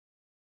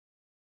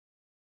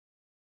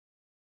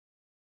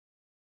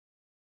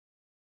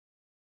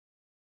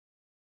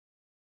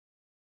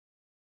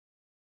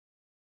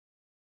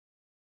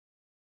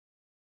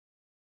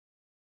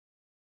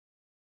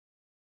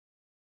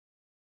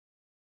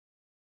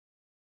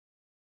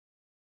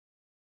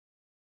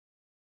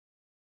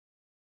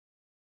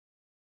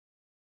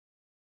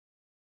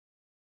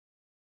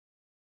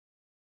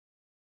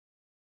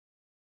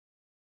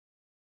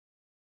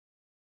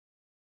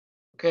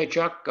Okay,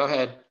 Chuck, go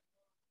ahead.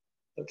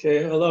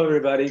 Okay, hello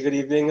everybody. Good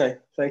evening. I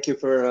thank you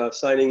for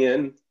signing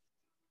in.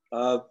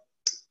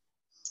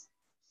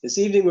 This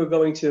evening we're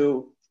going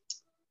to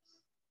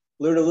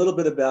learn a little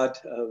bit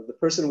about the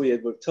person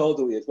we're told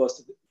that we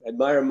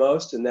admire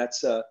most, and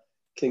that's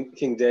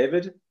King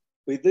David.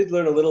 We did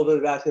learn a little bit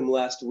about him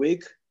last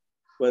week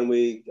when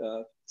we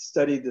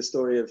studied the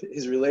story of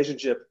his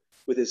relationship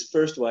with his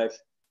first wife,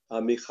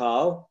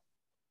 Michal.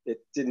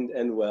 It didn't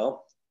end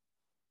well.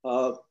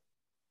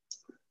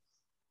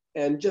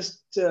 And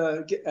just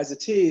as a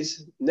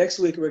tease, next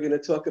week we're going to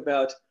talk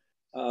about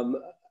a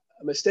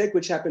mistake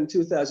which happened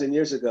 2,000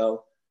 years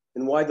ago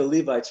and why the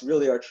Levites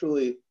really are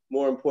truly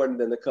more important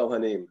than the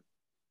Kohanim.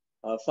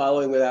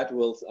 Following that,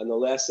 on the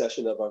last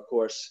session of our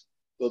course,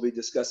 we'll be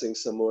discussing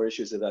some more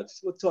issues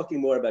we're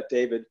talking more about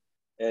David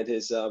and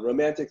his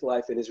romantic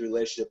life and his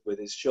relationship with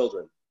his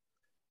children.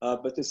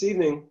 But this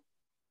evening,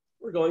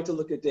 we're going to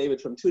look at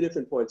David from two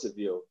different points of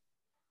view.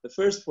 The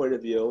first point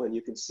of view, and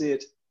you can see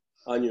it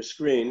on your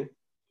screen,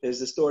 is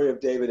the story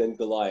of David and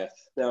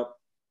Goliath. Now,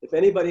 if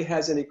anybody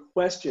has any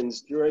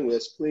questions during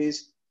this,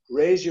 please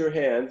raise your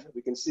hand.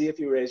 We can see if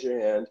you raise your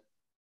hand,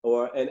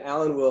 and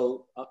Alan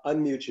will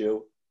unmute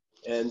you.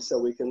 And so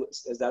we can,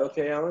 is that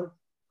okay, Alan?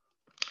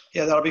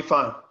 Yeah, that'll be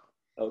fine.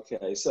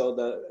 Okay, so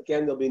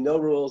again, there'll be no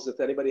rules. If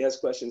anybody has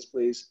questions,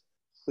 please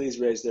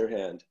raise their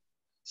hand.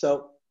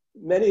 So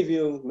many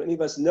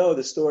of us know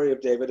the story of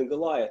David and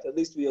Goliath. At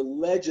least we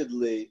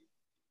allegedly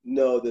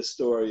know the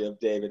story of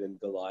David and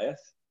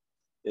Goliath.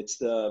 It's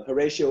the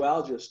Horatio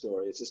Alger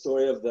story. It's the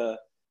story of the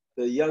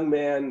young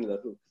man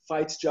who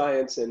fights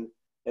giants and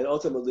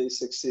ultimately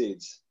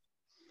succeeds.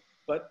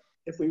 But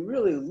if we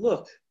really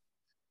look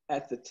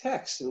at the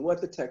text and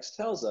what the text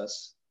tells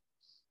us,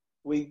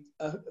 in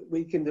a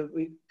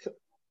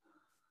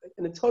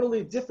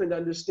totally different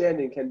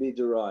understanding can be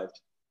derived.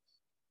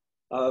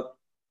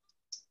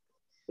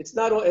 It's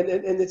not,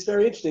 and it's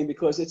very interesting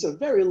because it's a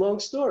very long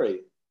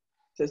story.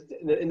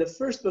 In the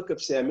first book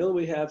of Samuel,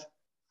 we have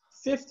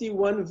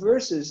 51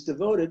 verses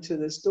devoted to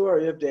the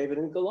story of David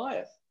and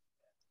Goliath.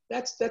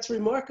 That's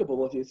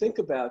remarkable if you think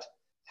about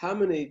how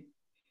many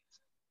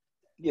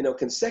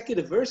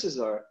consecutive verses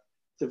are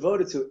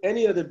devoted to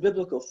any other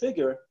biblical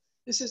figure.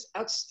 This is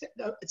it's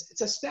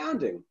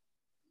astounding.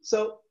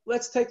 So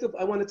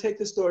I want to take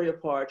the story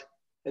apart,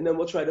 and then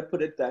we'll try to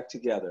put it back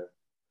together.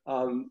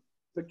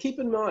 But keep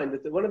in mind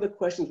that one of the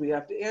questions we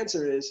have to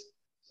answer is,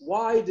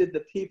 why did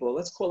the people,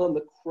 let's call them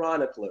the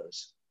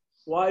chroniclers,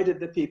 why did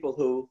the people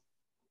who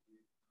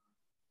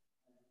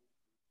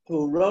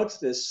wrote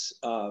this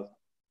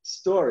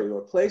story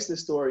or placed the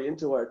story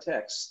into our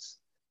texts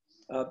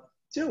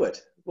do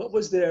it? What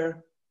was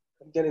their,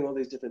 I'm getting all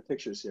these different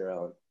pictures here,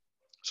 Alan.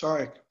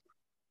 Sorry.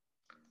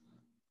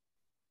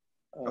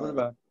 Coming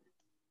back.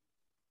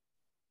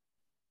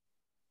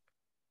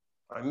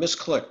 I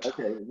misclicked.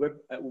 Okay,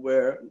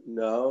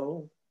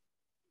 no.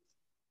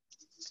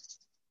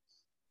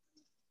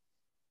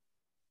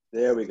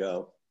 There we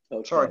go.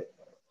 Okay. Sorry.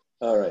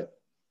 All right.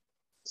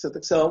 So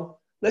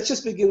let's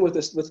just begin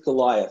with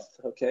Goliath.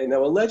 Okay.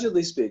 Now,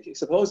 allegedly speaking,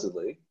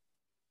 supposedly,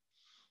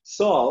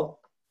 Saul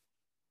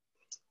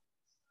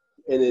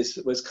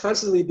was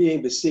constantly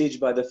being besieged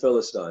by the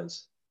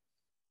Philistines,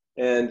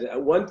 and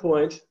at one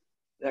point,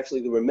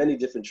 actually, there were many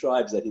different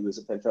tribes that he was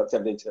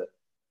attempting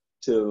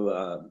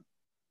to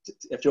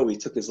after all, he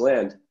took his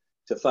land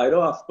to fight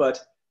off.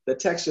 But the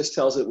text just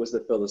tells it was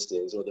the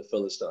Philistines or the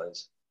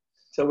Philistines.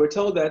 So we're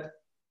told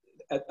that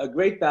a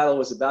great battle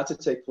was about to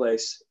take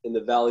place in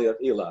the valley of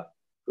Elah,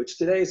 which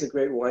today is a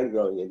great wine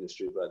growing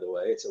industry, by the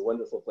way. It's a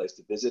wonderful place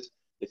to visit.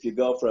 If you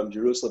go from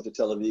Jerusalem to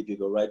Tel Aviv, you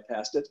go right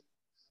past it.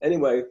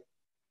 Anyway,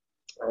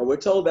 we're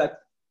told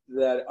that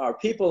our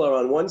people are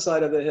on one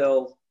side of the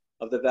hill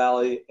of the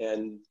valley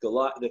and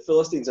the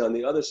Philistines on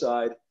the other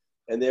side,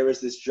 and there is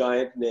this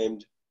giant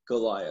named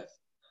Goliath.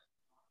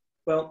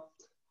 Well,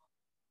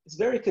 it's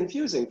very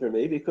confusing for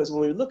me because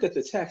when we look at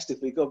the text,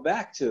 if we go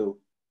back to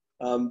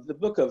the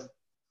book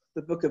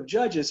of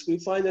Judges, we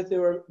find that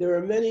there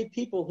are many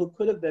people who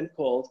could have been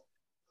called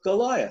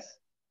Goliath.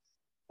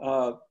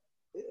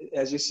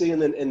 As you see in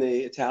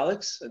the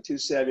italics, in 2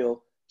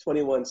 Samuel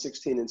 21,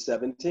 16, and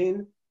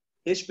 17,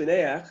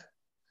 Ishbeneach,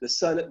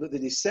 the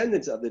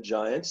descendant of the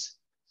giants,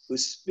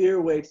 whose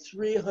spear weighed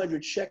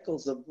 300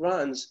 shekels of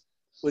bronze,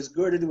 was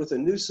girded with a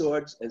new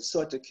sword and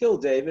sought to kill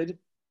David.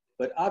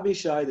 But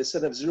Abishai, the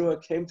son of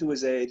Zeruiah, came to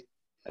his aid,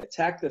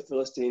 attacked the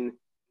Philistine,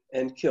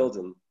 and killed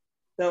him.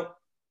 Now,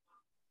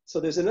 so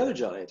there's another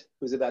giant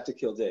who's about to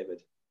kill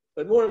David.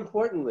 But more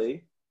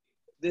importantly,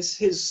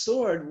 his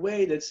sword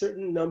weighed a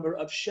certain number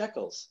of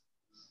shekels.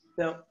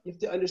 Now, you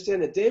have to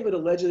understand that David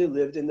allegedly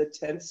lived in the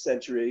 10th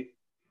century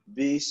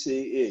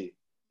BCE.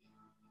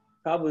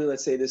 Probably,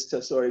 let's say this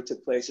story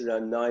took place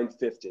around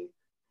 950.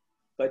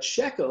 But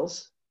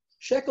shekels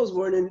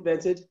weren't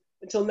invented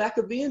until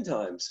Maccabean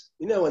times.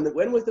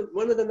 When were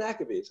the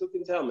Maccabees? Who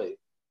can tell me?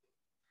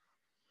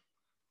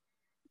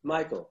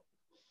 Michael.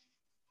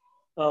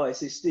 Oh, I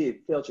see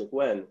Steve Filchik.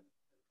 When?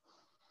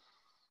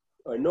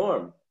 Or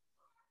Norm.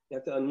 You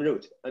have to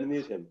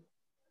unmute him.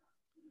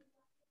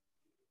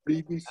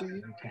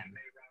 BC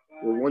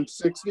or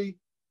 160?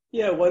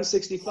 Yeah,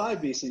 165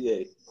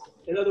 BCE.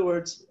 In other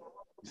words,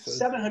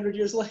 700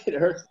 years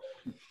later,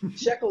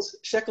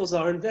 shekels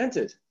are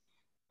invented.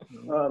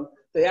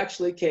 They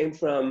actually came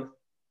from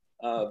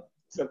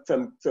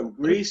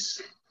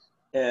Greece,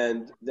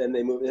 and then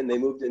they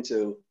moved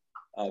into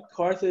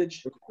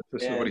Carthage,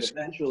 and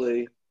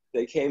eventually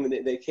they came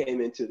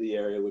into the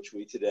area which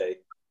we today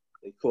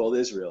they call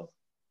Israel.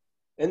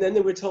 And then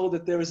they were told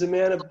that there was a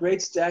man of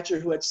great stature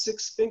who had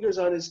 6 fingers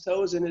on his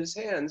toes and his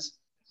hands,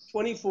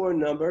 24 in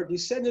number,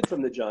 descended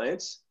from the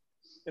giants.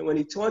 And when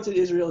he taunted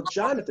Israel,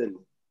 Jonathan,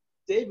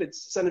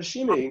 David's son of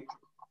Shimei,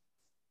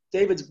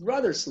 David's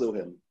brother, slew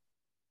him.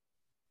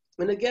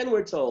 And again,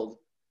 we're told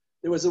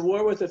there was a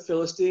war with the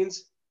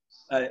Philistines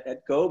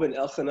at Gob and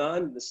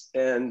Elchanan,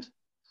 and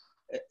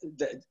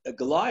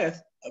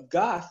Goliath of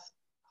Gath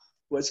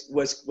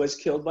was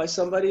killed by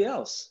somebody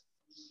else.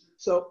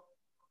 So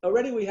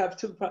already we have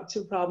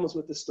two problems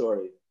with the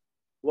story.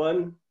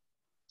 One,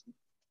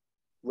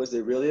 was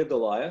there really a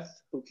Goliath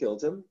who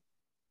killed him?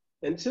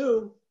 And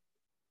two,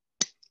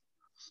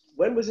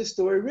 when was this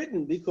story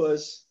written?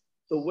 Because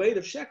the weight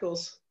of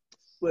shekels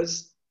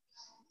was,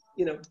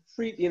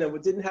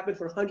 it didn't happen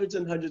for hundreds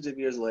and hundreds of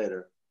years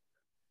later.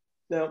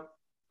 Now,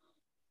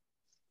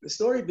 the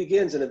story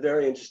begins in a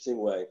very interesting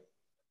way.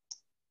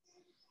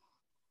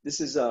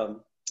 This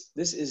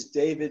is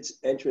David's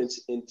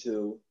entrance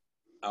into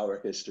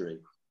our history.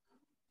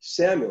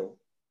 Samuel,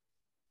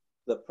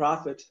 the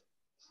prophet,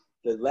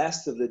 the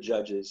last of the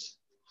judges,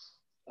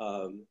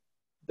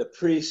 the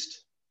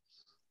priest,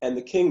 and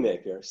the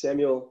kingmaker.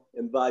 Samuel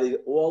embodied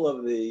all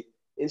of the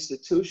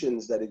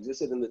institutions that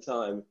existed in the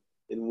time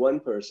in one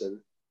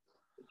person.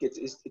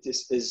 Is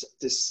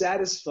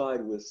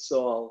dissatisfied with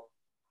Saul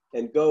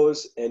and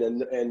goes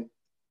and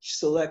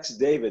selects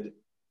David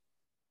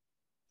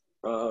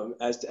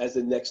as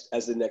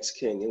the next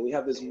king. And we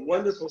have this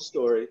wonderful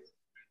story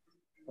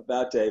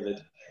about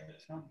David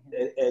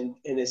and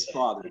his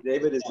father.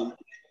 David is the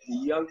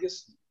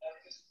youngest.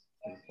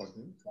 I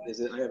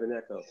have an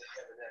echo.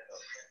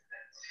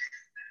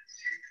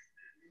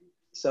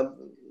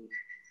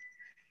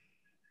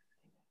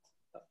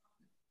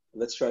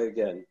 Let's try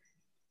again.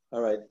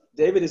 All right.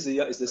 David is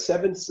the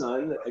seventh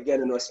son,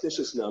 again an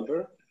auspicious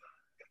number,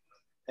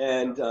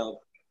 and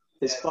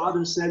his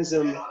father sends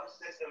him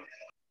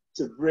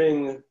to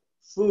bring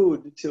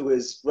food to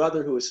his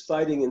brother who is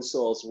fighting in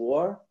Saul's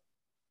war.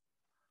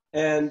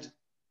 And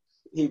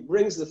he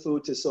brings the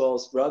food to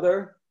Saul's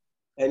brother,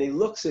 and he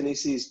looks and he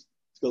sees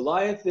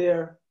Goliath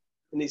there,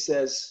 and he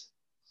says,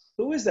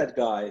 "Who is that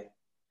guy?"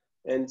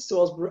 And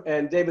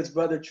David's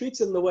brother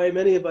treats him the way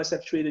many of us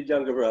have treated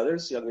younger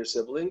brothers, younger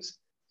siblings.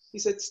 He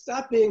said,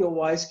 "Stop being a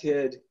wise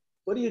kid.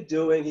 What are you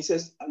doing?" He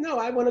says, "No,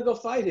 I want to go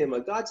fight him.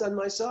 God's on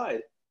my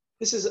side."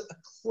 This is a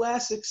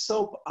classic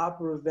soap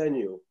opera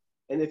venue.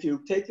 And if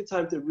you take the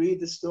time to read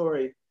the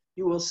story,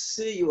 you will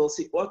see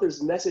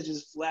authors'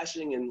 messages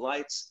flashing in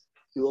lights.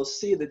 You will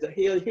see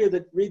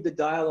read the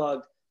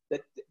dialogue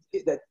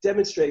that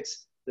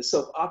demonstrates the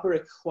soap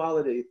opera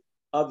quality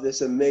of this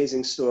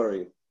amazing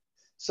story.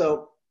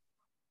 So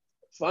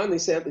finally,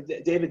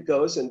 David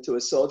goes into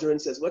a soldier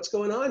and says, "What's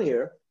going on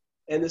here?"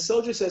 And the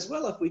soldier says,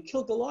 "Well, if we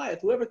kill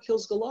Goliath, whoever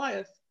kills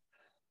Goliath,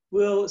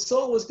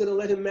 Saul was going to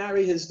let him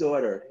marry his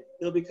daughter.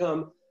 He'll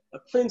become a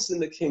prince in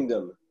the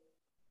kingdom."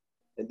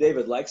 And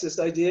David likes this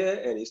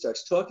idea, and he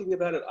starts talking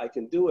about it. I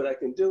can do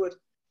it.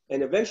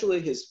 And eventually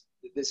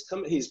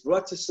he's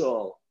brought to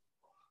Saul.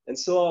 And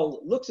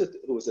Saul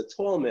who was a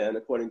tall man,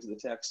 according to the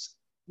text,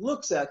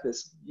 looks at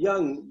this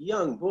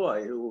young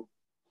boy who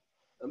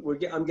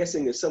I'm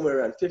guessing is somewhere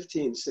around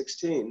 15,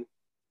 16.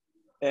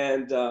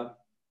 And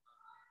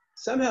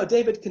somehow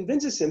David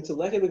convinces him to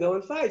let him go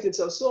and fight. And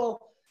so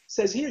Saul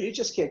says, "Here, you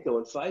just can't go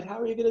and fight. How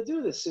are you going to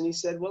do this?" And he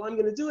said, "Well, I'm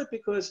going to do it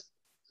because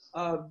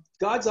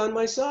God's on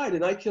my side,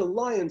 and I kill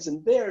lions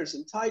and bears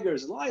and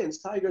tigers, lions,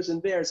 tigers,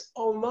 and bears.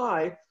 Oh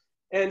my!"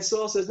 And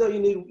Saul says, "No, you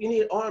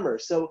need armor."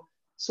 So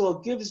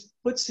Saul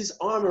puts his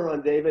armor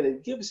on David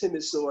and gives him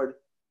his sword.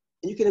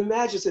 And you can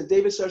imagine that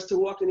David starts to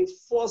walk and he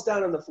falls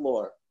down on the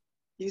floor.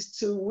 He's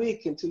too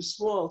weak and too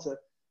small to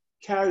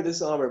carry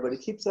this armor, but he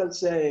keeps on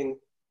saying,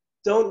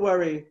 "Don't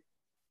worry,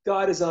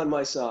 God is on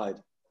my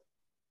side."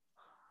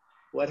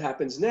 What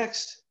happens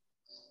next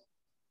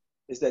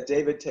is that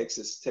David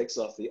takes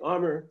off the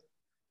armor.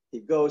 He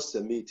goes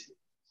to meet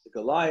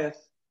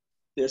Goliath.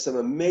 There's some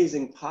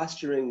amazing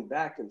posturing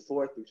back and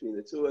forth between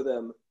the two of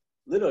them.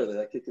 Literally,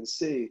 like you can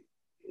see,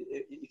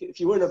 if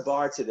you were in a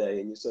bar today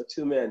and you saw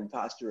two men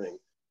posturing,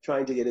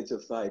 trying to get into a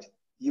fight,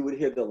 you would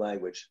hear the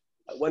language.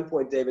 At one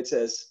point, David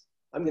says,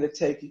 "I'm going to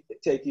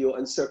take you,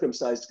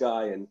 uncircumcised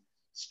guy, and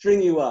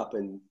string you up."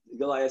 And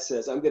Goliath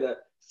says, "I'm going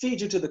to feed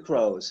you to the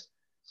crows."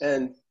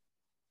 And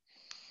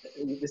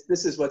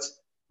this is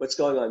what's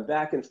going on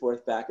back and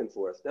forth, back and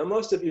forth. Now,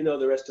 most of you know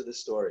the rest of the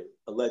story,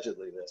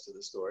 allegedly the rest of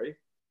the story.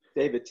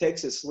 David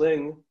takes a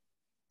sling,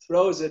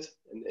 throws it,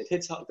 and it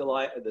hits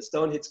Goliath. The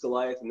stone hits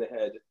Goliath in the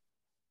head,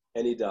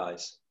 and he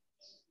dies.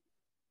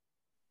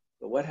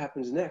 But what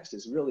happens next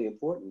is really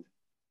important,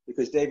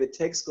 because David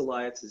takes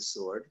Goliath's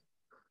sword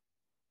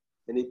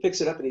and he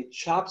picks it up and he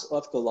chops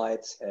off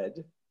Goliath's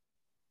head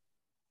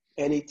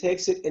and he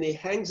takes it and he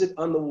hangs it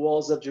on the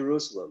walls of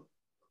Jerusalem.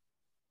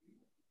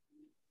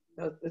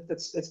 Now,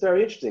 that's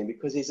very interesting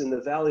because he's in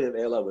the valley of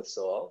Elah with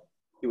Saul.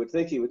 You would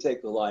think he would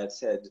take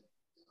Goliath's head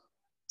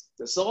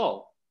to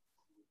Saul,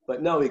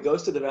 but no, he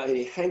goes to the valley and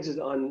he hangs it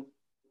on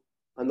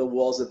the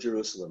walls of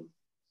Jerusalem.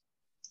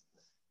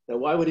 Now,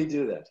 why would he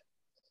do that?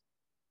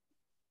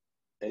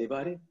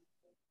 Anybody?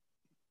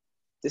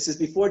 This is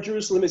before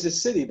Jerusalem is a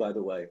city, by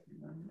the way.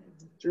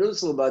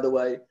 Jerusalem, by the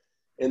way,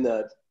 in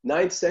the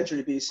 9th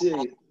century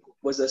BC,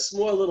 was a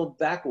small little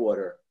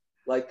backwater,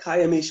 like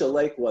Kiamisha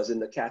Lake was in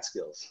the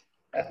Catskills.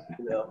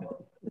 You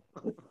know,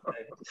 a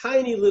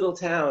tiny little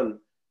town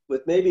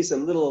with maybe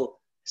some little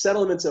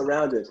settlements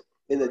around it,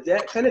 in the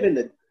kind of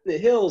in the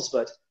hills,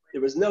 but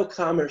there was no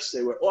commerce.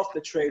 They were off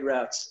the trade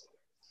routes.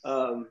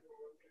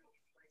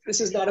 This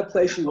is not a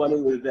place you want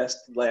to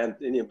invest land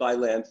and buy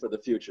land for the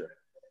future.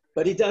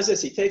 But he does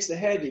this. He takes the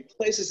head, he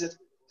places it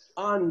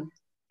on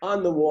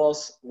the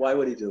walls. Why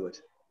would he do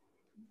it?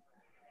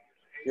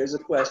 Here's a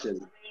question.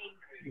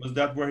 Was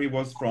that where he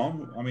was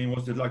from? I mean,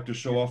 was it like to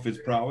show off his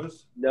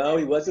prowess? No,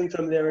 he wasn't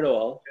from there at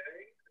all.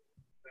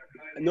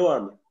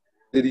 Norm.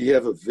 Did he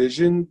have a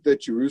vision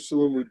that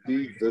Jerusalem would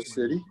be the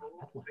city?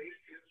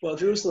 Well,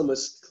 Jerusalem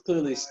was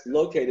clearly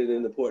located in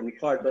an important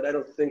part, but I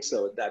don't think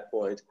so at that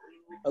point.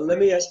 Let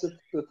me ask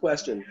the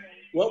question.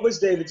 What was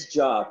David's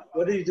job?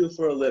 What did he do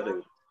for a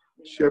living?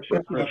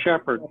 Shepherd. A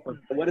shepherd.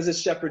 And what does a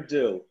shepherd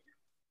do?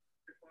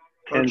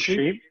 Tend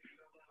sheep.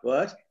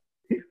 What?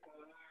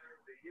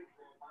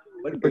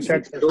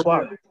 Protects his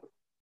flock.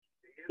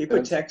 He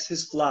protects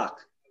his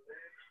flock.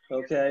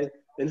 Okay?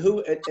 And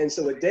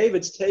so what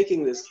David's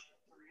taking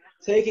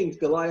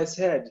Goliath's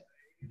head,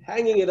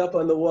 hanging it up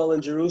on the wall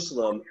in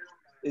Jerusalem,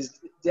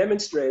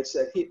 demonstrates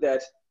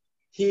that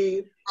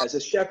he, as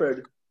a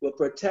shepherd, will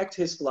protect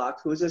his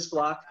flock. Who's his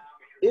flock?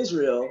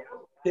 Israel,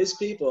 his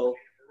people,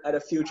 at a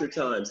future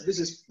time. So this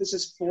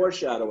is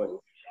foreshadowing.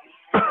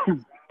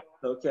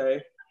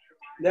 Okay?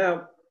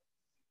 Now,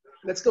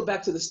 let's go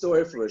back to the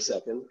story for a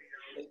second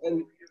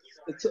and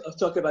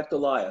talk about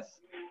Goliath.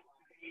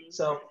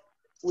 So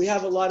we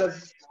have a lot of,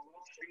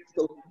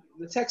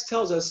 the text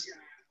tells us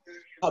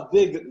how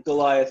big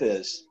Goliath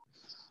is.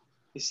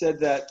 He said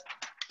that,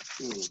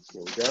 here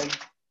we go.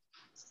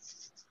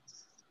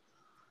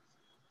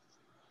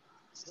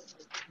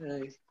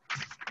 Okay.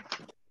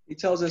 He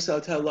tells us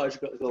how large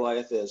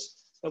Goliath is.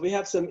 But we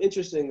have some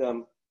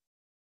interesting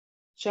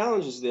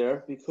challenges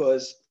there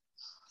because,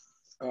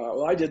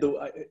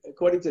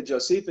 according to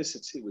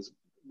Josephus, he was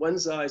one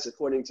size.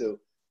 According to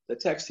the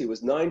text, he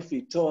was 9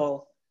 feet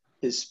tall.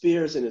 His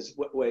spears and his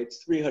weight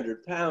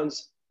 300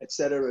 pounds, et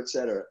cetera, et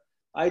cetera.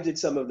 I did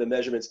some of the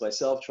measurements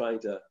myself, trying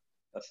to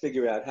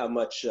figure out how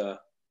much a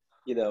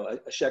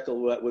shekel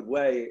would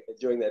weigh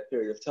during that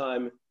period of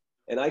time.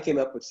 And I came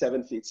up with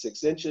 7 feet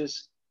 6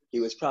 inches. He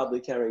was probably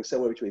carrying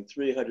somewhere between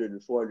 300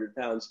 and 400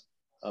 pounds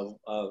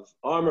of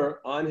armor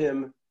on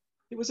him.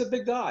 He was a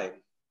big guy.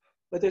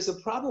 But there's a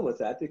problem with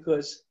that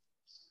because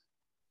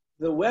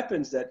the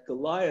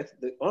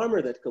the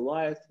armor that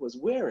Goliath was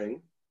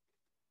wearing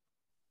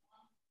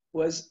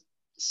was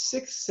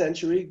 6th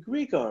century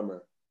Greek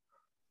armor.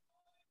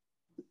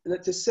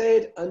 And to say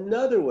it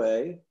another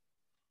way,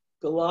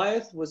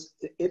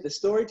 the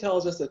story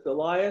tells us that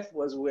Goliath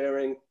was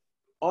wearing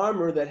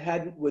armor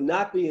that would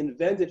not be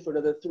invented for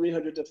another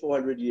 300 to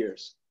 400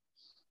 years.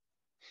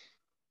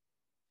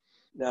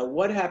 Now,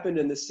 what happened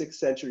in the 6th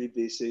century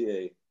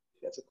BCE?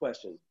 That's a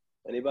question.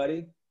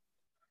 Anybody?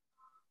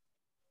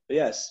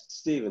 Yes,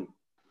 Stephen.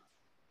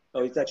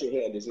 Oh, he's got your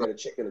hand. He's got a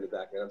chicken in the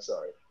background. I'm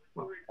sorry.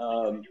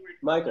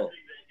 Michael.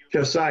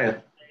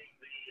 Josiah.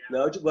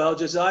 No, well,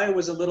 Josiah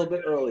was a little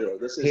bit earlier.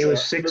 He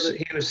was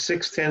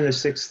 610 to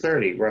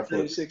 630,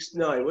 roughly.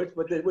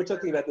 6'9". We're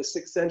talking about the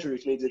 6th century,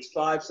 which means it's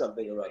 5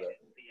 something or other.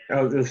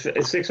 Oh, the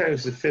 600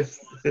 was the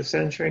fifth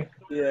century?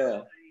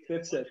 Yeah,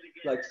 5th century.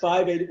 Like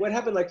 580. What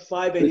happened like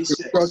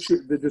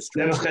 586? The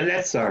destruction.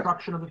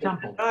 Destruction of the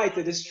temple. Right,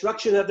 the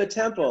destruction of the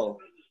temple.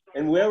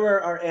 And where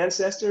were our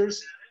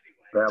ancestors?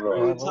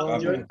 Babylon.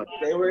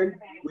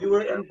 We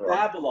were in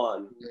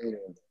Babylon.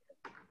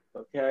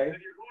 Okay.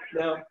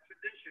 Now,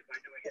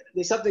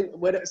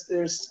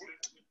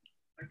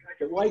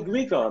 why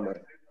Greek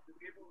armor?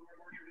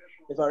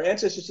 If our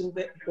ancestors didn't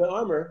make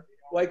armor,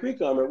 why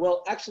Greek armor?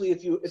 Well, actually,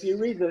 if you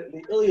read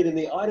the Iliad and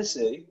the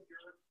Odyssey,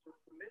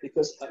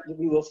 because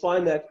we will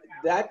find that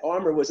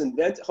armor was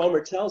invented.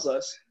 Homer tells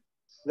us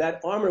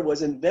that armor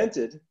was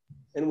invented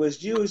and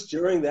was used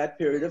during that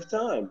period of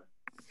time.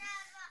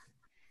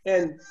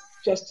 And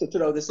just to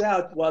throw this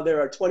out, while there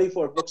are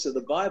 24 books of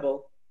the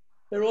Bible,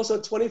 there are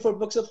also 24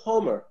 books of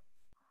Homer.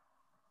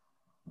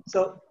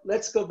 So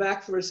let's go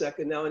back for a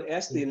second now and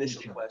ask the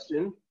initial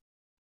question.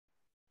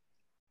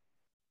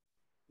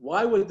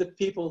 Why would the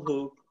people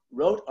who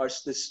wrote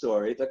this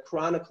story, the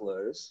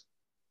chroniclers,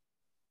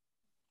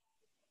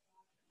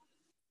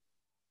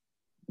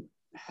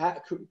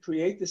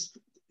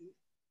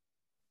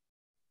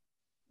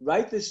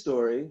 write this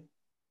story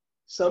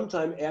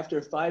sometime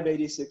after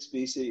 586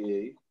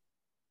 BCE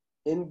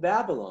in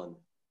Babylon.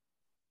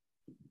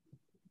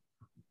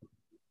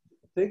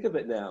 Think of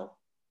it now.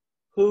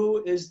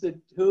 Who is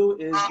David?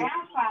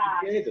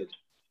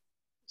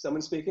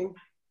 Someone speaking?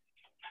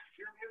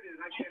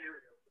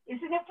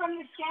 Isn't it from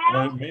the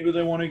scout? Maybe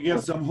they want to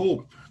get some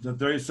hope that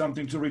there is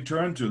something to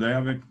return to. They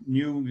have a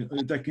new,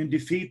 that can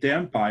defeat the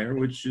empire,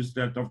 which is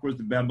that, of course,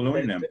 the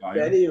Babylonian Empire.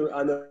 Benny, you're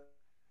on the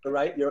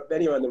right.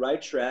 Benny, you're on the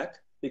right track,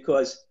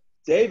 because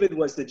David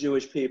was the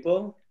Jewish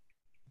people,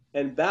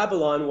 and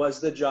Babylon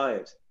was the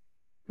giant.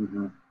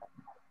 Mm-hmm.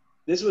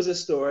 This was a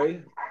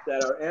story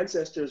that our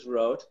ancestors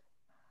wrote,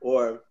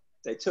 or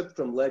they took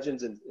from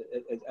legends and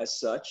as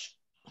such,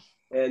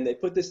 and they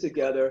put this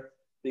together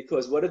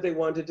because what did they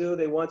want to do?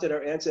 They wanted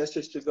our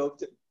ancestors to go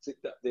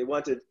they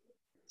wanted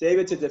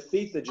David to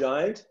defeat the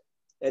giant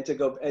and to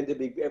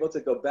be able to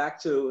go back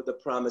to the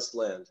promised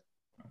land.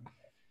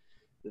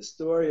 The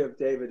story of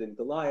David and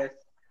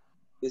Goliath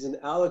is an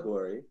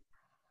allegory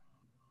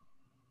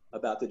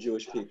about the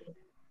Jewish people.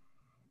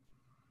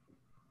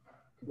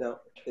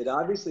 Now, it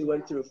obviously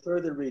went through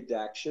further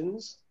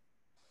redactions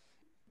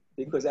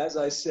because, as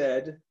I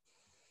said,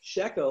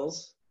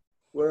 shekels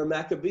were a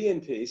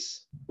Maccabean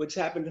piece, which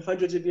happened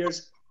hundreds of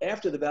years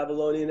after the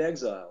Babylonian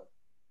exile.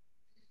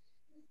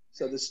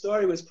 So the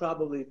story was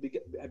probably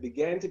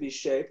began to be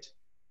shaped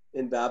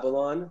in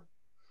Babylon,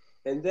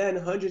 and then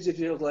hundreds of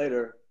years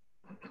later,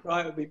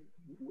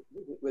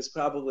 was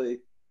probably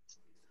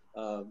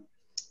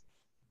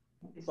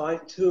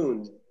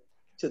fine-tuned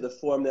to the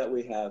form that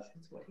we have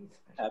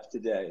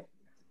today.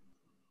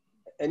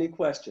 Any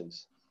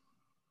questions?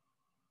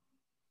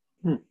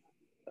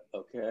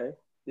 Okay.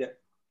 Yeah,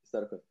 it's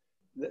not a question.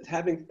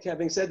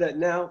 Having said that,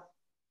 now,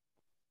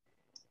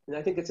 and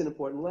I think it's an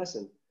important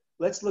lesson.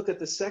 Let's look at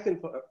the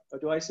second part.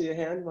 Do I see a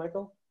hand,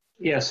 Michael?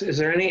 Yes. Is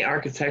there any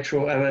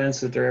architectural evidence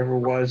that there ever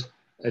was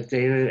a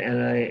David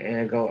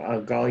and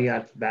a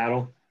Goliath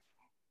battle?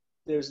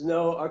 There's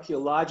no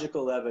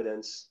archaeological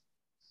evidence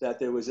that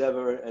there was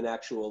ever an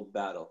actual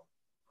battle.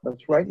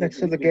 That's right next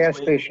to the gas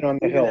station on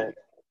the hill.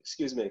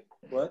 Excuse me,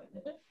 what?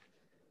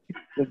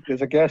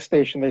 There's a gas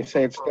station. They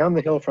say it's down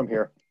the hill from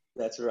here.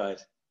 That's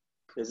right.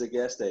 There's a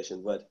gas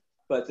station, but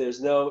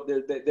there's no,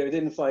 they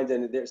didn't find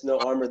any, there's no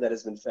armor that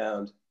has been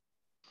found.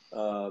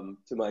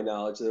 To my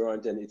knowledge, there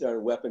aren't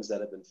weapons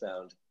that have been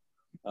found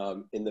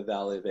in the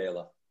Valley of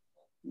Elah.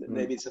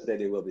 Maybe someday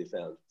they will be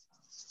found.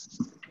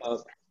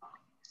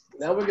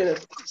 Now we're going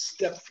to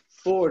step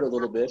forward a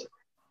little bit.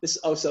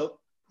 So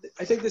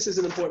I think this is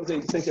an important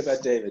thing to think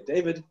about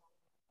David.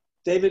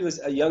 David was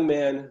a young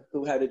man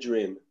who had a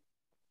dream.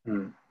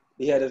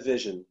 He had a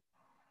vision.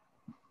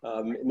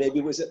 Maybe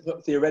it was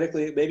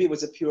theoretically, maybe it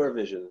was a pure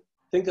vision.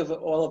 Think of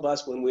all of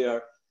us when we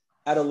are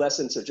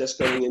adolescents or just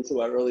going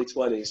into our early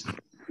 20s.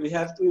 We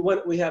have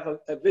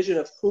a vision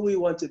of who we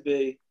want to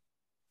be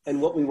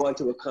and what we want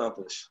to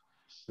accomplish.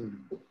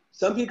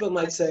 Some people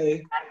might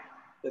say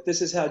that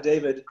this is how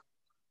David,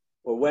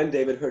 or when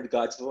David heard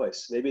God's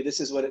voice. Maybe this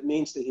is what it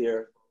means to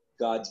hear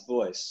God's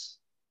voice.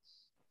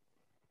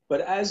 But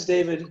as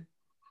David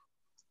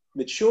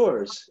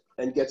matures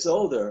and gets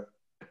older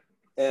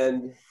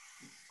and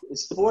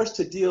is forced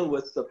to deal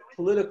with the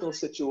political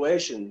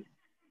situation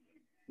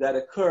that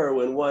occur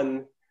when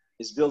one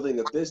is building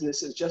a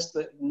business, it's just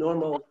the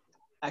normal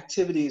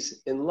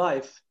activities in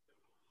life,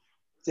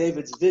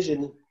 David's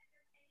vision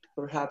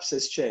perhaps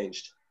has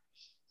changed,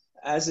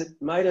 as it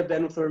might have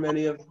been for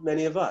many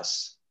of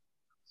us.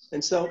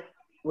 And so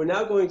we're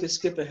now going to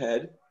skip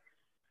ahead.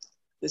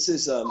 This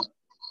is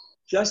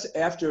just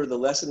after the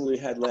lesson we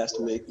had last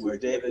week, where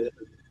David,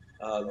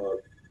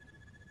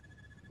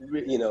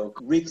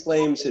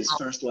 reclaims his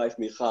first wife,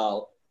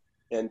 Michal,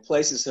 and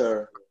places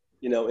her,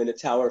 in a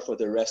tower for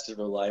the rest of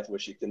her life, where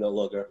she can no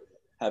longer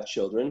have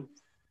children.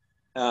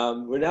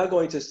 We're now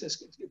going to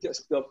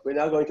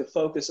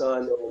focus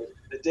on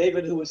the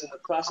David who was in the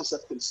process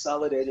of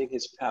consolidating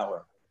his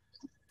power.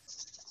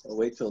 I'll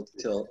wait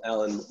till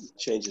Alan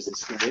changes the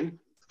screen.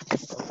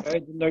 Okay, I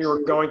didn't know you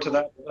were going to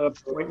that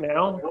point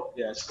now.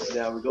 Yes,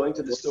 now we're going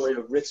to the story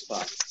of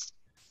Ritzpah.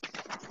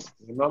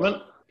 A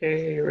moment.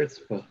 Hey,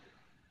 Ritzpah.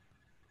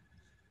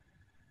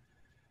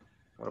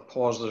 I'm going to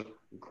pause the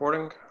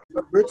recording.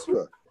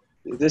 Ritzpah.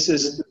 This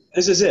is it.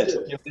 This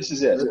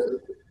is it.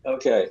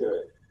 Okay.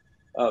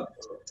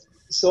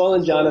 Saul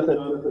and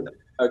Jonathan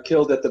are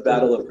killed at the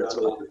Battle of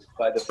Ritzpah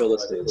by the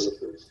Philistines,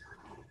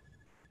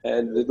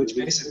 and which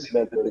basically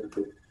meant that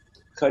the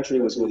country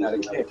was without a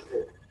king.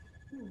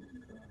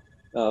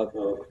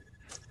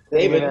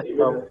 David,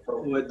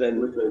 who had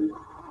been,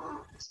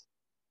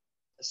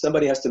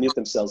 somebody has to mute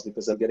themselves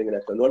because I'm getting an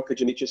echo. Norm, could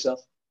you mute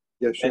yourself?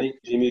 Yeah, sure. Penny,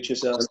 could you mute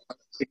yourself?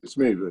 It's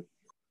me, but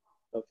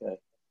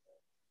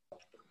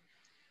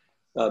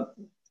okay.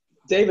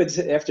 David,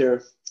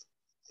 after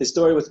his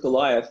story with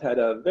Goliath, had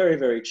a very,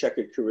 very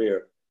checkered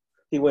career.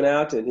 He went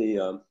out and he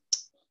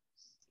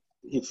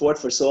fought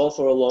for Saul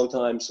for a long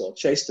time. Saul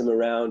chased him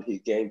around. He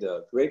gained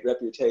a great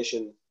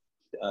reputation.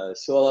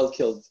 Saul had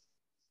killed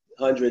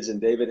hundreds and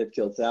David had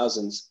killed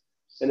thousands.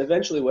 And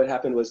eventually what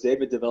happened was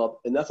David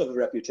developed enough of a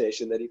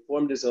reputation that he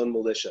formed his own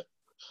militia.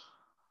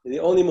 The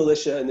only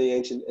militia in the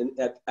ancient,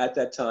 at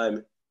that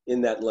time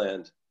in that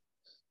land.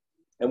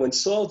 And when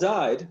Saul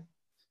died,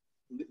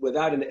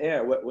 without an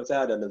heir,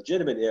 without a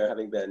legitimate heir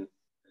having been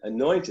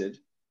anointed,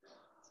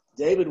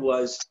 David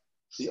was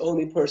the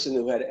only person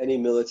who had any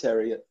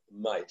military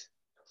might.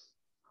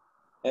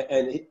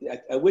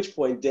 At which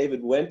point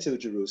David went to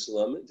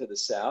Jerusalem, to the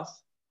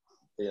south,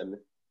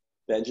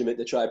 Benjamin,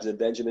 the tribes of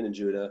Benjamin and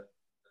Judah,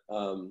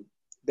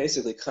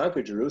 basically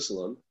conquered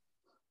Jerusalem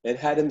and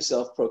had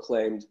himself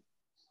proclaimed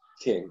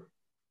king.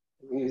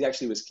 He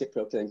actually was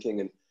proclaimed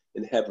king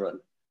in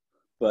Hebron,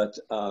 but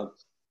and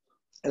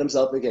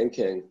himself became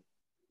king.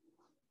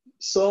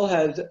 Saul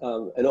had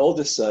an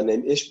oldest son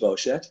named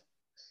Ishbosheth,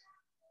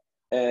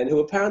 and who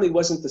apparently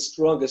wasn't the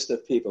strongest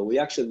of people. We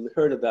actually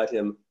heard about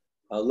him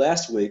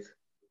last week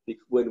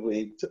when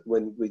we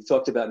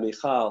talked about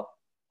Michal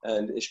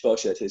and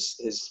Ishbosheth.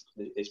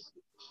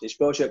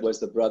 Ishbosheth was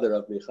the brother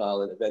of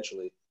Michal and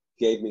eventually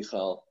gave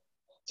Michal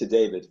to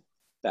David,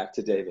 back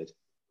to David.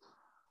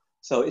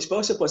 So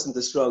Ishbosheth wasn't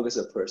the strongest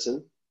of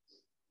person,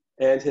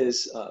 and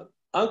his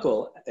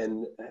uncle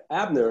and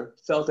Abner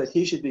felt that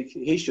he should be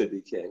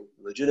king,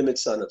 legitimate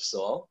son of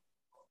Saul.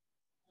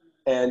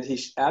 And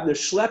Abner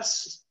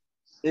schleps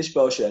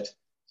Ishbosheth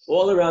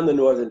all around the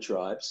northern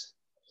tribes,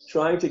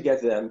 trying to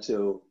get them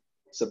to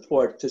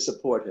support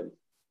him.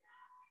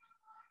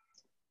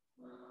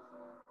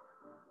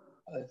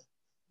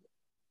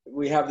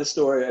 We have the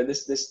story, and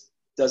this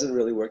doesn't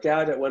really work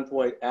out. At one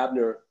point,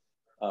 Abner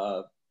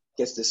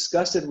gets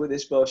disgusted with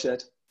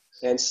Ishbosheth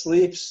and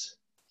sleeps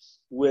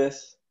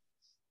with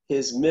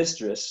his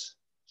mistress,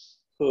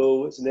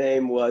 whose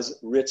name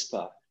was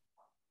Ritzpah.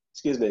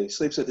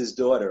 Sleeps with his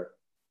daughter,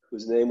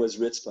 whose name was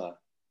Ritzpah.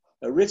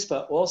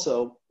 Ritzpah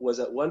also was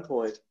at one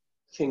point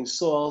King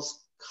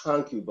Saul's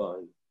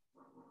concubine.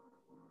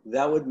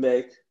 That would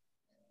make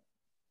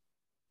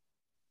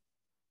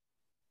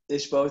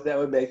Ishbosheth,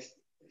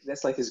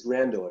 that's like his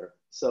granddaughter.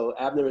 So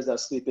Abner is now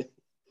sleeping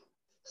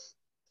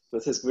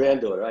with his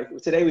granddaughter.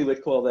 Today we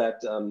would call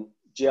that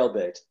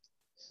jailbait.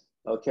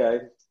 Okay.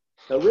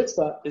 Now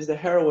Ritzpah is the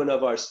heroine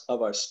of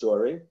our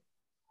story.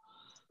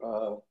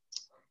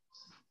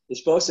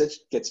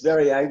 Ishbosheth gets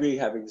very angry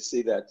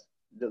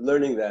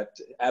learning that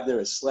Abner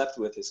has slept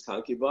with his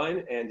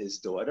concubine and his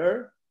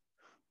daughter.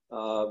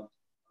 And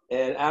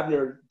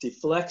Abner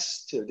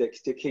deflects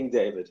to King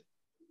David.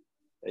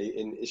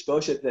 And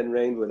Ishbosheth then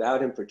reigned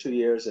without him for 2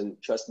 years,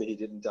 and trust me, he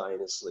didn't die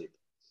in his sleep.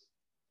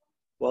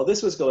 While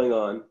this was going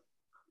on,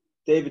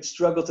 David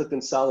struggled to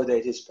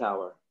consolidate his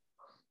power.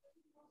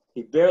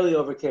 He barely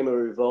overcame a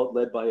revolt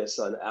led by his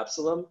son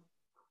Absalom,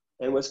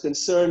 and was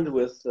concerned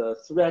with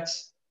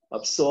threats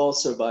of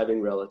Saul's surviving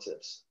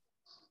relatives.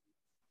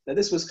 Now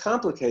this was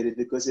complicated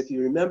because if you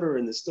remember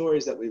in the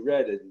stories that we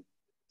read in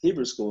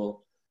Hebrew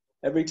school,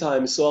 every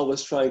time Saul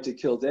was trying to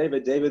kill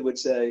David, David would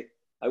say,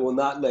 "I will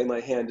not lay my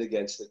hand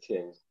against the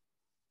king."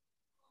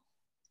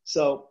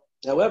 So,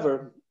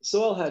 however,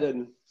 Saul had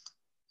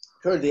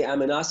heard the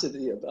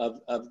animosity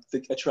of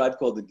a tribe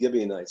called the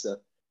Gibeonites.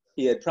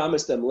 He had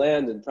promised them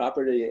land and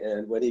property,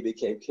 and when he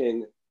became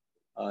king,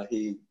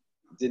 he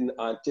didn't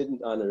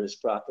honor his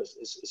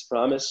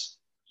promise,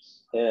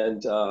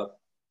 and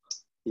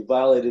he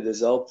violated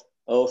his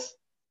oath,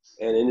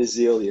 and in his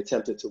zeal, he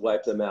attempted to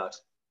wipe them out.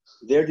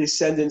 Their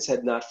descendants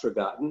had not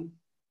forgotten,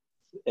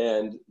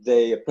 and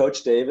they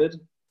approached David,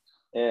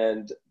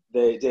 and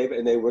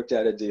they worked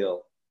out a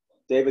deal.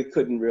 David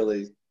couldn't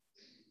really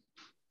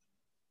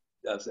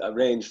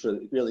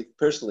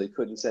personally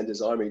couldn't send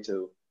his army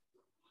to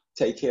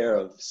take care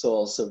of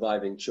Saul's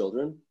surviving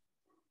children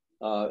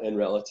and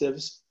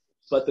relatives,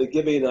 but the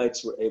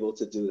Gibeonites were able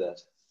to do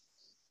that.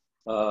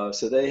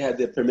 So they had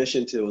the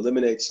permission to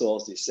eliminate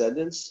Saul's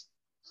descendants,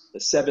 the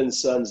 7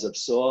 sons of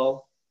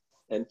Saul,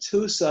 and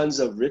 2 sons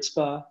of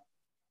Ritzpah,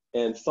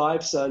 and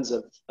 5 sons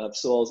of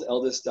Saul's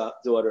eldest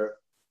daughter,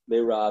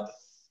 Merab,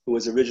 who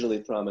was originally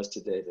promised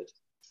to David.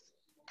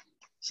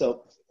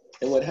 So,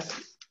 and what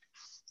happened?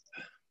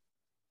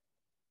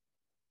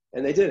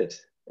 And they did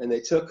it. And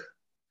they took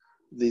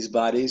these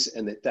bodies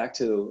and they back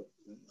to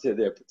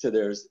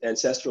their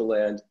ancestral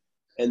land,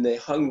 and they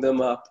hung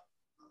them up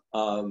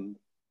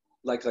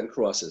like on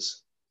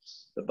crosses.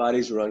 The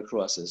bodies were on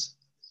crosses.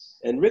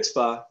 And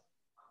Ritzpah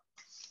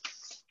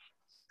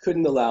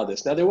couldn't allow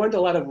this. Now, there weren't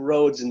a lot of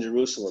roads in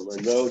Jerusalem or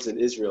roads in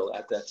Israel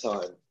at that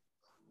time.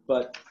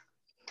 But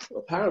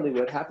apparently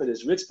what happened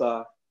is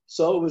Ritzpah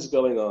saw what was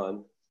going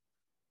on,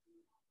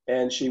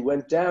 and she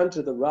went down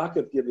to the rock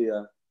of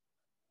Gibeah,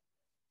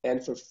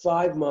 and for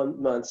 5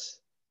 months,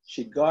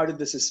 she guarded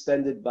the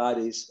suspended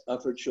bodies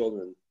of her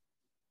children,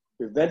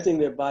 preventing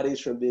their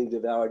bodies from being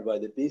devoured by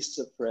the beasts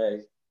of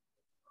prey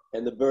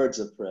and the birds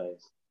of prey.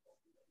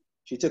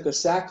 She took a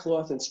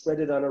sackcloth and spread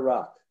it on a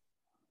rock,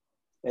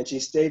 and she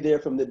stayed there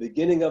from the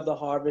beginning of the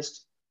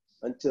harvest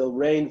until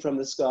rain from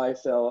the sky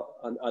fell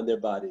on their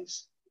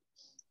bodies.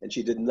 And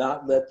she did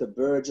not let the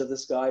birds of the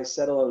sky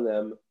settle on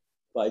them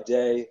by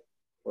day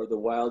or the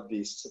wild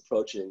beasts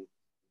approaching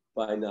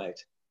by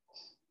night.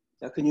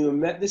 Now, can you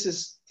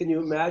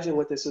imagine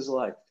what this is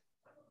like?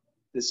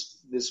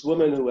 This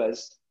woman who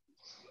has,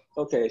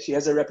 okay, she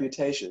has a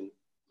reputation.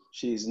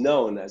 She's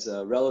known as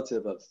a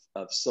relative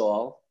of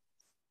Saul,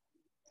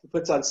 who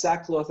puts on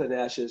sackcloth and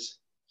ashes,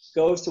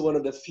 goes to one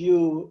of the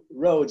few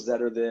roads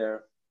that are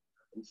there,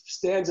 and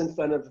stands in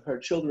front of her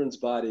children's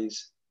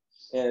bodies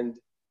and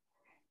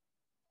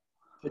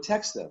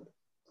protects them.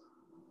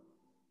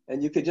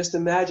 And you could just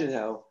imagine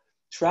how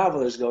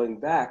travelers going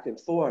back and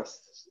forth,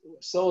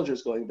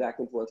 soldiers going back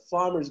and forth,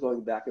 farmers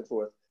going back and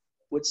forth,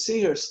 would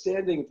see her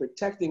standing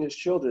protecting his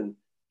children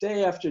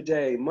day after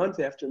day, month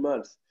after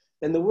month.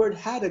 And the word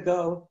had to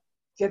go,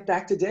 get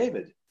back to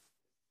David.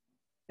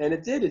 And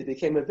it did. It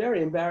became a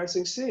very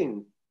embarrassing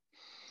scene.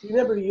 You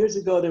remember years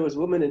ago, there was a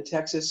woman in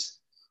Texas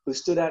who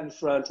stood out in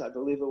front, I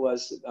believe it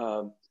was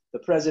the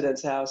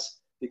president's house,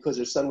 because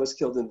her son was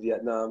killed in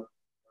Vietnam.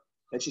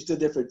 And she stood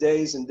there for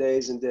days and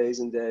days and days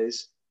and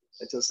days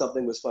until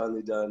something was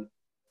finally done.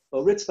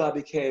 Well, Ritzpah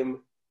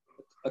became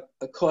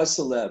a cause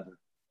célèbre.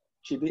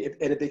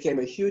 And it became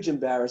a huge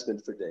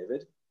embarrassment for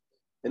David.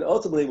 And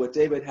ultimately, what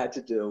David had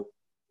to do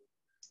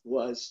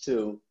was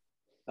to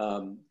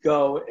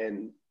go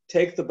and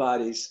take the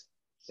bodies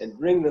and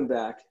bring them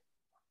back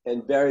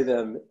and bury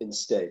them in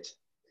state.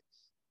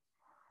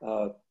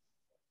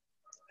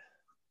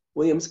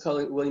 Williams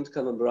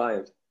Cullen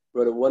Bryant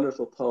wrote a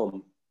wonderful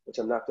poem, which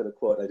I'm not going to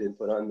quote, I didn't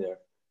put on there,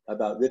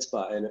 about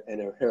Ritzpah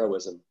and her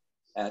heroism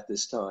at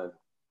this time.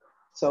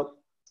 So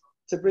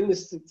to bring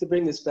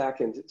this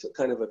back into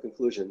kind of a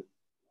conclusion,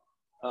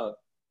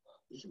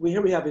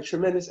 here we have a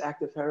tremendous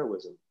act of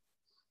heroism.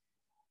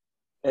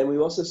 And we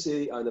also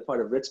see on the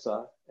part of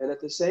Ritzpah, and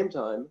at the same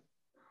time,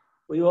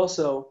 we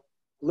also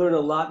learn a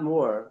lot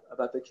more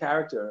about the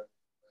character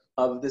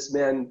of this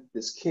man,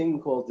 this king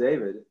called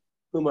David,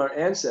 whom our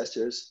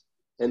ancestors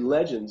and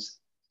legends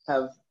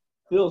have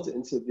built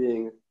into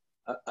being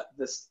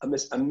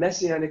a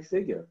messianic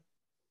figure,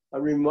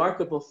 a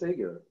remarkable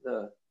figure,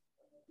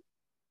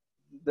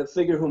 the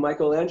figure who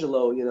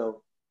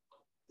Michelangelo,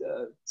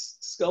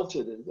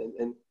 sculptured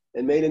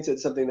and made into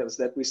something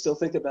that we still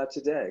think about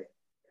today.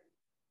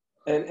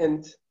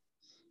 And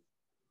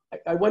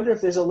I wonder if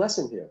there's a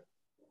lesson here.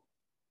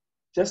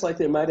 Just like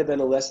there might have been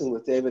a lesson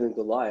with David and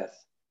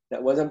Goliath,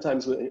 that was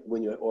sometimes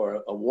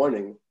or a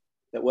warning,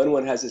 that when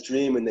one has a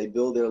dream and they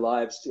build their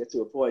lives to get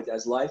to a point,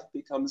 as life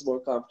becomes more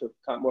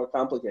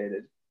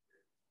complicated,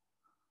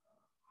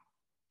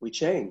 we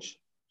change,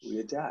 we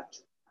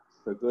adapt,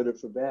 for good or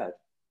for bad.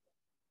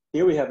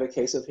 Here we have a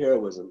case of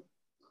heroism.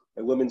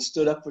 A woman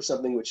stood up for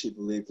something which she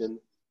believed in.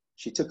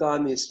 She took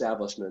on the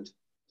establishment,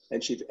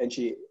 and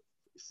she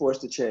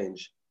forced a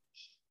change.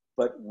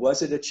 But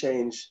was it a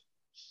change?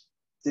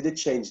 Did it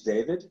change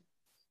David?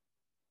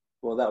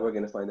 Well, that we're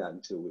going to find out in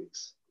 2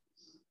 weeks.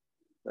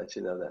 Let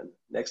you know then.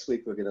 Next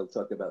week, we're going to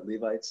talk about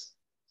Levites.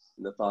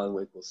 And the following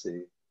week, we'll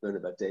learn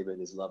about David,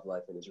 his love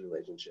life, and his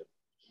relationship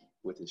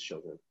with his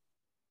children.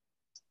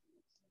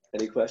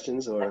 Any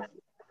questions or?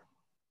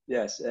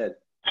 Yes, Ed.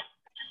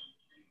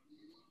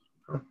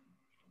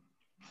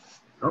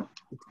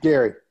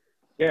 Gary.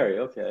 Gary,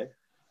 okay.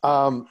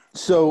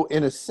 So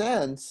in a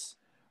sense,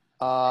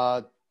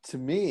 to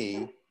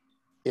me,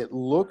 it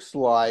looks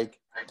like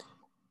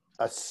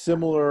a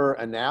similar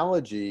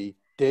analogy.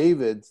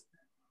 David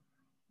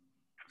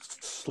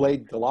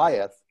slayed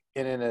Goliath,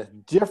 and in a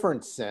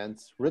different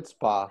sense,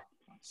 Ritzpah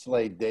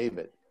slayed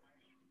David.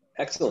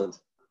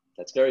 Excellent.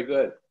 That's very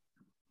good.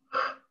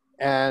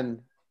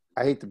 And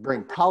I hate to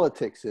bring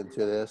politics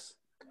into this,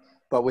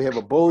 but we have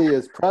a bully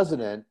as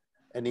president,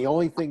 and the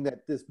only thing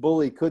that this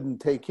bully couldn't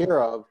take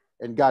care of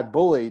and got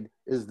bullied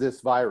is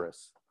this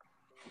virus.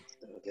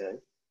 Okay.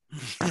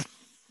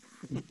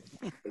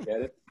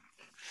 Get it?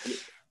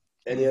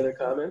 Any other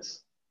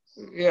comments?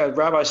 Yeah,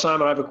 Rabbi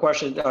Simon, I have a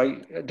question.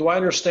 Do I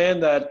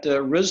understand that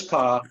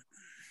Rizpah,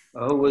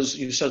 who was,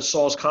 you said,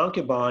 Saul's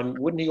concubine,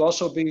 wouldn't he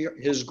also be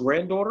his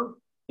granddaughter?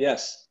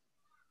 Yes.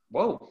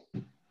 Whoa.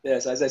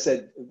 Yes, as I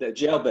said, the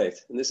jailbait,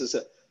 and this is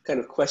a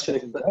kind of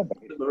questioning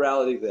the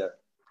morality there.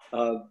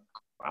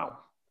 Wow.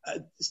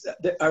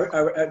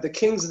 The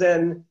kings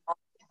then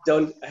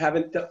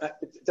haven't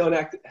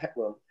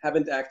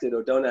acted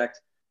or don't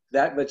act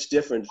that much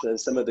different than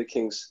some of the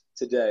kings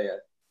today.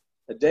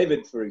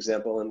 David, for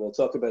example, and we'll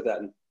talk about that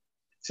in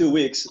 2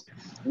 weeks,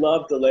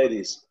 loved the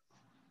ladies.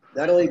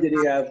 Not only did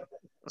he have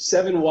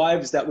 7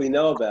 wives that we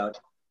know about,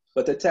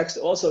 but the text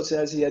also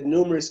says he had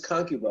numerous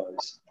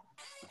concubines.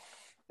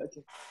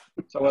 Okay.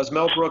 So as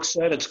Mel Brooks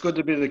said, it's good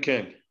to be the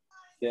king.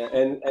 Yeah,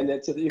 and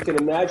you can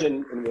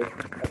imagine, and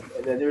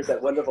then there's that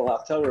wonderful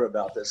Haftarah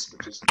about this,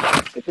 which is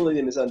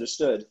completely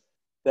misunderstood,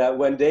 that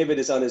when David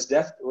is on his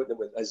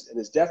in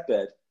his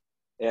deathbed,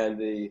 and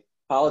the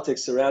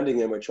politics surrounding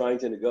him are trying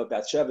to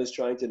Bathsheba is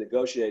trying to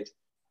negotiate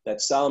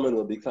that Solomon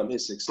will become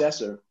his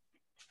successor,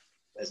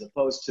 as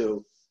opposed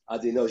to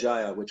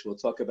Adonijah, which we'll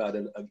talk about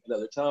in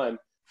another time.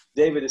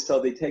 David is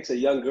told he takes a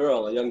young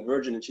girl, a young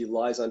virgin, and she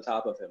lies on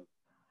top of him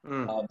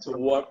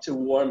to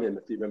warm him,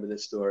 if you remember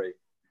this story.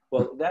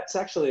 Well, that's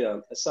actually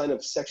a sign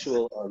of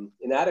sexual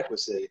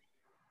inadequacy,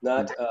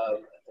 not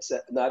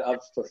not of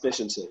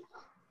proficiency,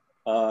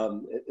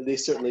 at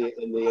least certainly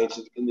in the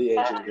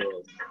ancient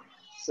world.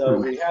 So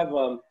we have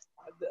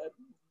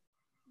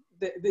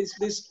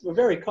these were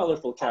very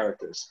colorful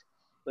characters.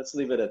 Let's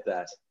leave it at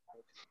that.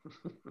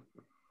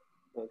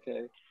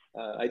 Okay.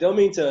 I don't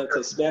mean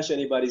to smash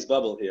anybody's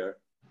bubble here,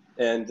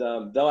 and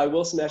though I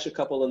will smash a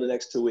couple in the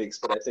next 2 weeks,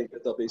 but I think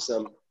that there'll be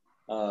some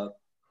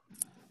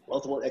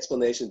multiple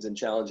explanations and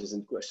challenges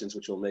and questions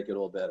which will make it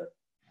all better.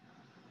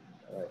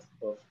 All right.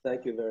 Well,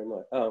 thank you very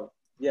much. Oh,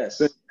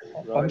 yes.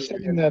 I'm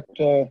saying that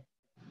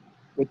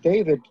with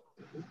David,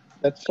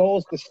 that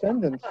Saul's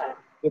descendants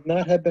would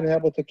not have been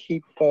able to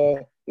keep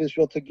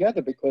Israel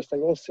together because they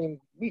all seem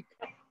weak,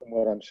 from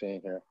what I'm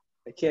seeing here.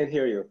 I can't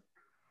hear you.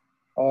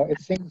 It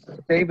seems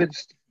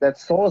that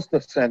Saul's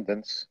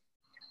descendants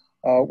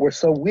were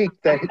so weak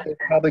that they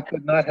probably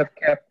could not have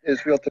kept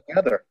Israel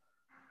together.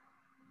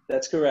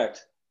 That's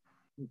correct.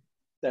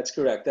 That's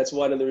correct. That's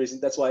one of the reasons.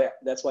 That's why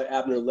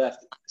Abner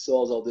left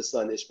Saul's oldest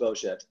son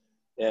Ishbosheth,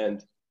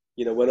 and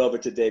went over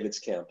to David's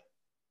camp.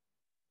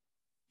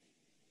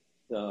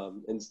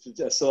 And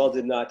Saul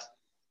did not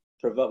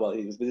provide. Well,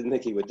 he didn't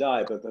think he would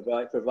die, but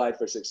provide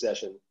for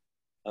succession.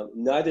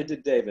 Neither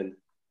did David,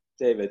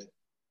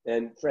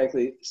 and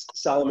frankly,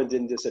 Solomon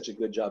didn't do such a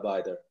good job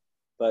either.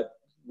 But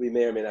we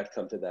may or may not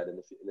come to that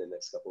in the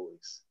next couple of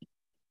weeks.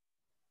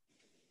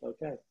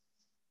 Okay.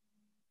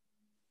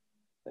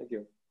 Thank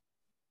you.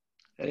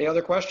 Any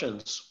other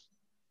questions?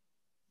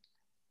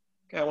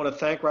 Okay, I want to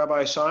thank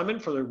Rabbi Simon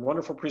for the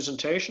wonderful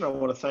presentation. I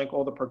want to thank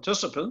all the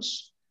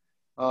participants.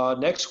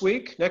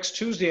 Next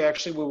Tuesday,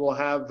 actually, we will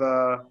have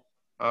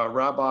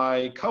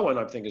Rabbi Cohen,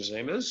 I think his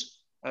name is,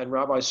 and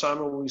Rabbi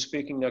Simon will be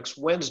speaking next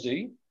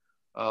Wednesday.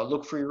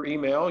 Look for your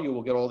email. You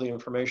will get all the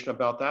information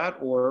about that.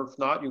 Or if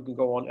not, you can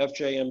go on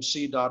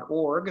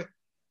fjmc.org.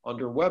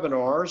 Under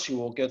webinars, you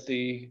will get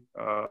the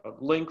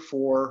link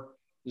for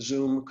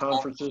Zoom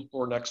conferences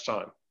for next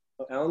time.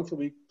 Alan, can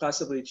we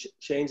possibly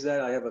change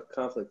that? I have a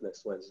conflict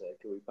next Wednesday.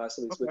 Can we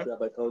possibly switch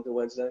Rabbi Cohen to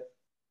Wednesday?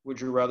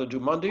 Would you rather do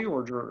Monday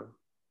or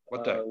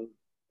what day?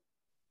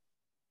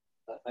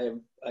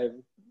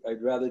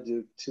 I'd rather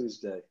do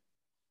Tuesday.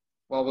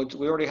 Well,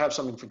 we already have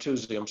something for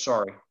Tuesday. I'm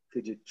sorry.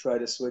 Could you try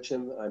to switch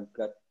him? I've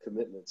got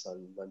commitments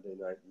on Monday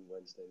night and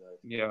Wednesday night.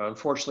 Yeah,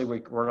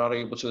 unfortunately, we're not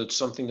able to. It's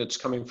something that's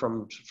coming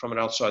from an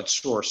outside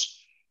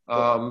source.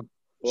 Well,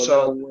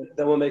 so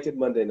then we'll make it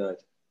Monday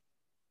night.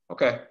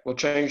 Okay, we'll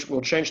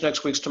change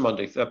next week's to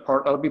Monday.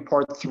 That'll be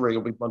part 3.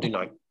 It'll be Monday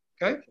night.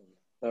 Okay.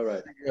 All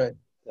right. Good.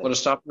 I'm going to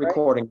stop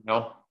recording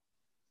now.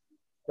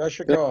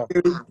 Pressure go.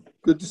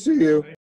 Good to see you.